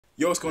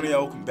Yo, what's going on,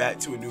 y'all? Welcome back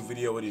to a new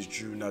video. It is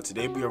Drew. Now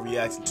today we are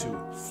reacting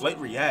to Flight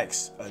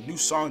Reacts, a new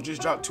song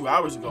just dropped 2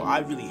 hours ago. I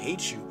Really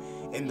Hate You.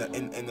 And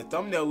the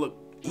thumbnail look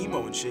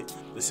emo and shit.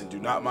 Listen, do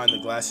not mind the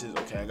glasses.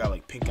 Okay, I got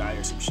like pink eye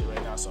or some shit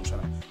right now, so I'm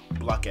trying to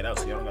block it out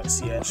so y'all don't got to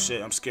see it.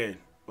 Shit, I'm scared.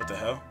 What the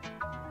hell?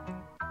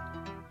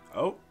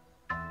 Oh.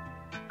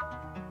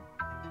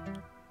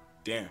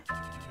 Damn.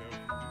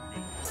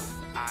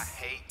 I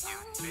hate you,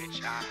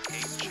 bitch. I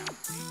hate you.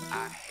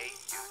 I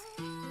hate you.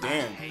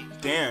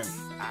 Damn.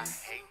 I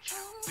hate you,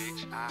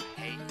 bitch. I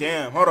hate you.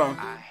 Damn, hold on.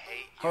 I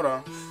hate you. Hold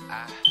on.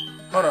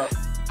 Hold up.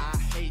 I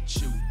hate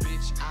you,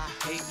 bitch. I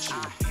hate you.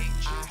 I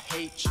hate you. I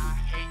hate you. I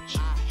hate you.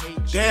 I hate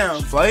you.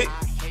 Damn, Flight.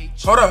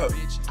 Hold up.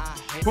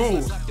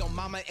 Who? Your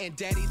mama and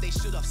daddy, they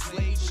should have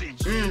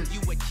slaved you.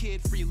 You a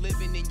kid, free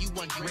living, and you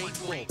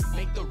ungrateful.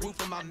 Make the roof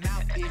of my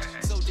mouth itch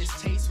so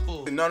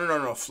distasteful.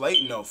 No.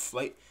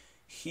 Flight.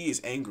 He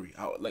is angry.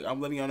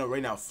 I'm letting y'all know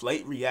right now.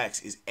 Flight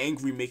Reacts is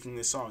angry making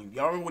this song.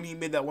 Y'all remember when he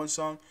made that one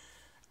song?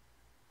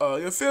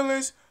 Your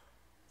feelings,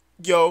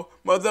 yo,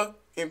 mother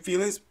and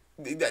feelings.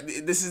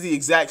 This is the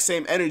exact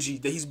same energy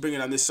that he's bringing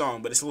on this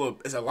song, but it's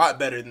a lot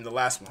better than the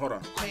last one. Hold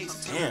on.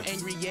 Damn.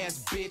 Angry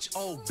ass bitch,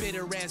 oh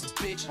bitter ass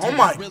bitch. Oh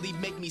my. Really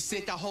make me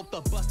sick. I hope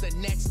the bust the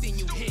next thing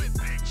you hit.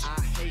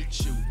 I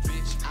hate you,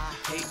 bitch. I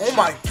hate you. Oh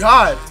my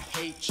God. I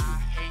hate you.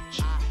 I hate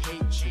you. I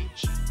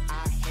hate you.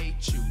 I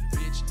hate you,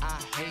 bitch. I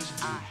hate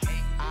you.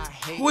 I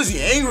hate. Who is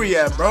he angry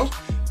at, bro?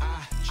 I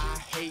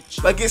hate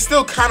you. Like, it's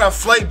still kind of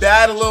Flight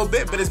bad a little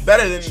bit, but it's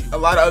better than a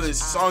lot of other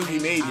songs he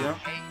made, you know?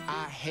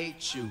 I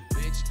hate you,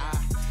 bitch.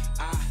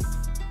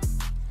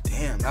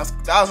 Damn, that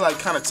was like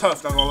kind of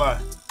tough, not gonna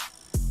lie.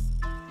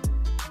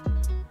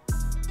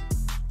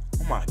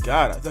 Oh my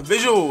God, the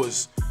visual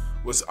was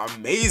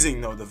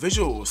amazing though. The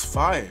visual was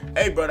fire.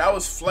 Hey, bro, that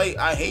was Flight.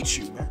 I Hate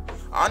You, man.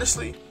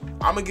 Honestly,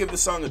 I'm gonna give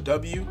this song a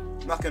W.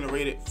 I'm not gonna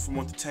rate it from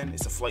 1 to 10.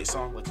 It's a Flight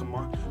song, like come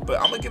on.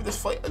 But I'm gonna give this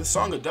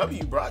song a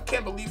W, bro. I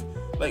can't believe,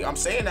 like I'm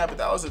saying that, but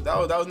that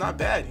was not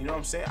bad. You know what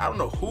I'm saying? I don't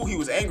know who he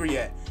was angry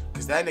at,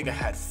 cause that nigga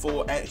had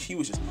full. He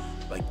was just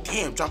like,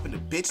 damn, dropping the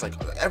bitch like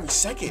every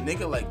second,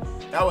 nigga. Like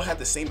that would have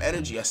the same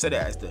energy. I said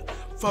it as the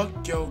fuck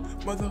yo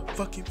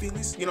motherfucking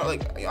feelings. You know,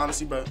 like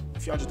honestly, bro.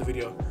 If y'all enjoyed the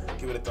video,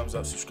 give it a thumbs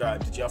up,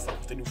 subscribe. Did y'all fuck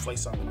with the new Flight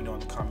song? Let me know in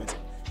the comments,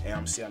 and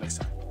I'm gonna see y'all next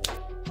time.